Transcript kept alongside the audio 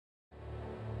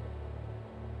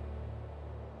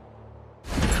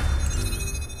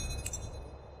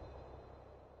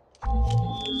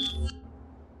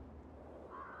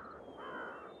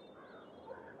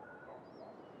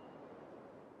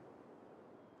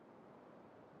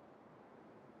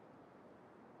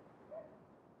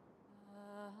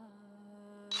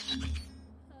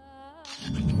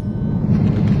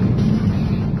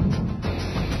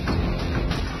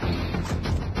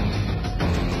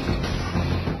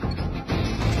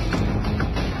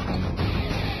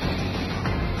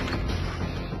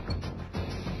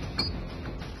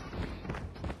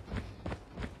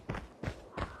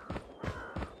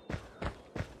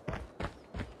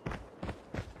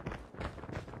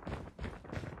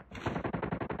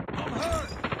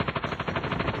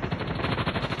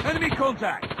Enemy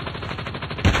contact!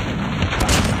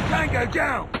 Tango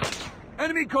down!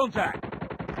 Enemy contact!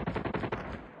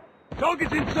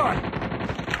 Target's in sight!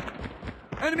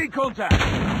 Enemy contact!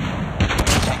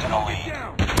 Taking a lead.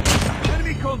 Down!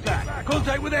 Enemy contact!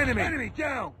 Contact with enemy! Enemy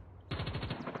down!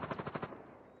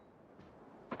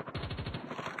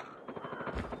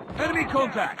 Enemy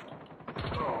contact!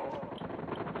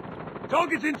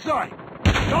 Target's in sight!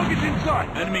 Target's in sight!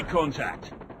 Enemy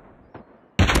contact!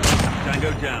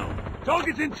 Tango down!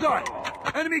 Target's in sight!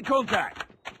 Enemy contact!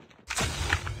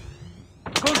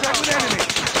 Contact with enemy!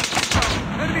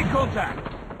 Enemy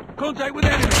contact! Contact with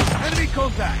enemy! Enemy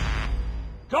contact!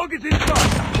 Target's in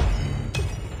sight!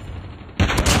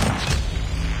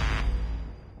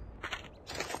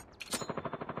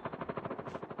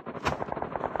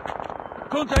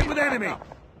 Contact with enemy!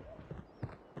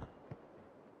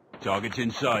 Target's in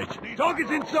sight!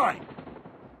 Target's in sight!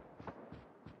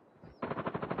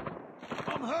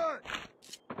 I'm hurt!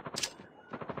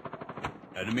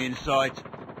 Enemy in sight!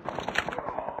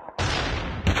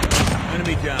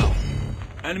 Enemy down!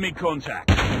 Enemy contact!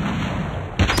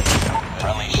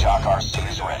 Friendly shock RC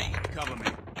is ready. Cover me.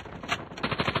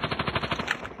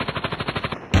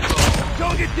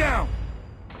 Target down!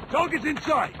 Target's in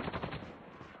sight!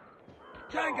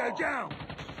 Tango down!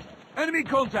 Enemy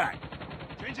contact!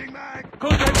 Changing mag.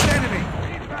 Contact with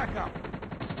enemy! Need backup.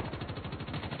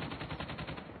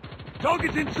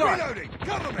 Target's in sight! Reloading.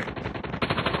 Cover me.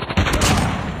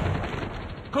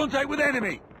 Contact with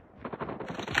enemy!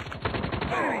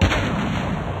 Enemy down!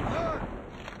 I'm hurt.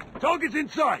 Target's in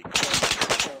sight!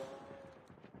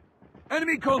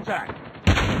 Enemy contact!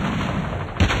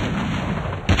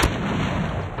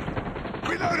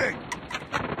 Reloading.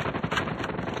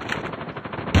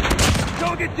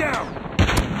 Target down!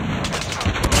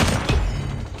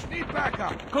 Need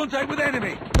backup. Contact with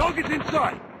enemy! Target's in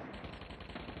sight!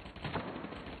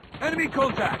 Enemy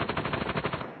contact!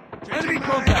 Enemy mag.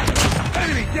 contact!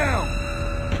 Enemy down!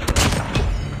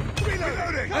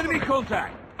 Reloading. Enemy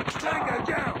contact! Tango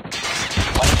down!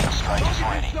 Lightning strike is Target in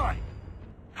ready. sight!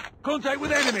 Contact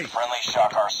with enemy! Friendly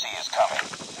shock RC is coming.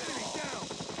 Enemy down!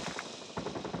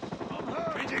 I'm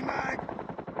hurt. Changing mag.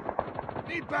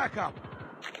 Need backup.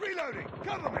 Reloading.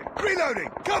 Cover me. Reloading.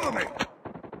 Cover me.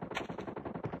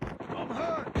 I'm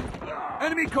hurt.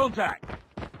 Enemy contact!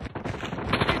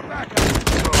 Need backup.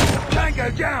 Tango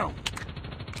down!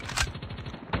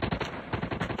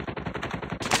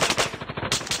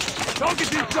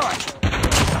 Target's in sight!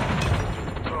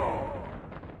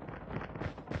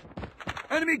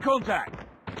 Enemy contact!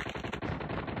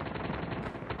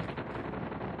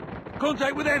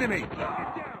 Contact with enemy!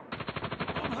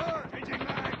 I'm hurt. Changing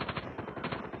mag.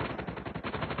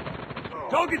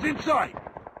 Target's in sight!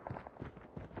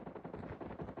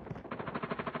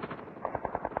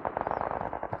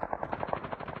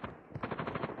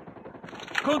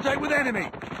 Contact with enemy!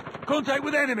 Contact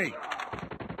with enemy!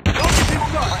 Target's in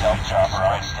sight! Stealth chopper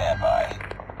on standby.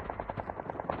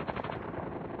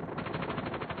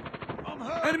 I'm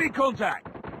hurt. Enemy contact!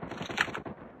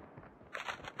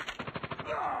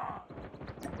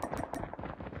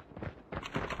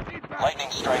 Need backup.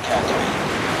 Lightning strike activated.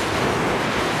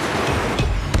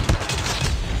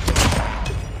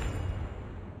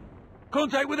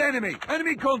 Contact with enemy!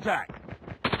 Enemy contact!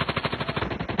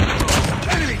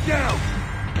 Enemy down!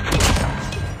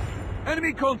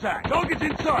 Enemy contact! Target's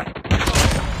in sight!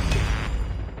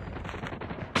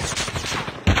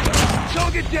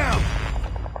 Target down!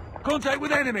 Contact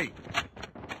with enemy!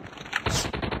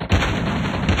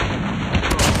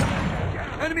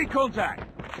 Enemy contact!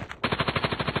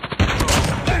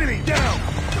 Enemy down!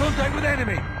 Contact with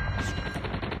enemy!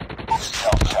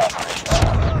 Stealth chopper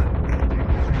inbound.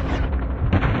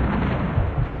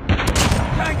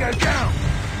 Tango down!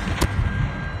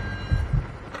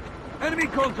 Enemy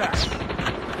contact!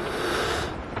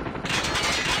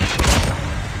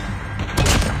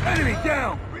 Enemy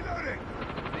down! Reloading.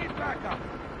 Need backup.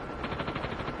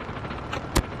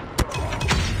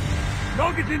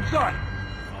 Target's in sight!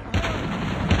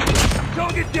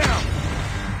 Target down!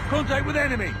 Contact with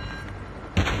enemy!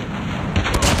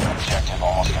 Objective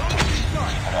almost complete.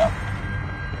 Keep it up.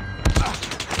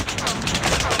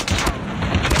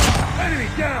 Enemy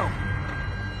down!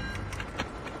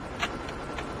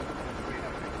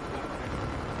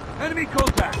 Enemy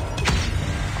contact!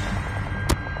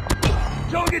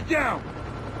 Target down!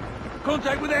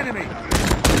 Contact with enemy!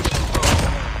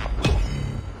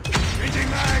 Changing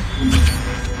mag.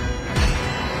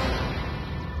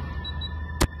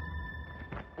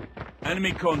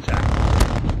 Enemy contact!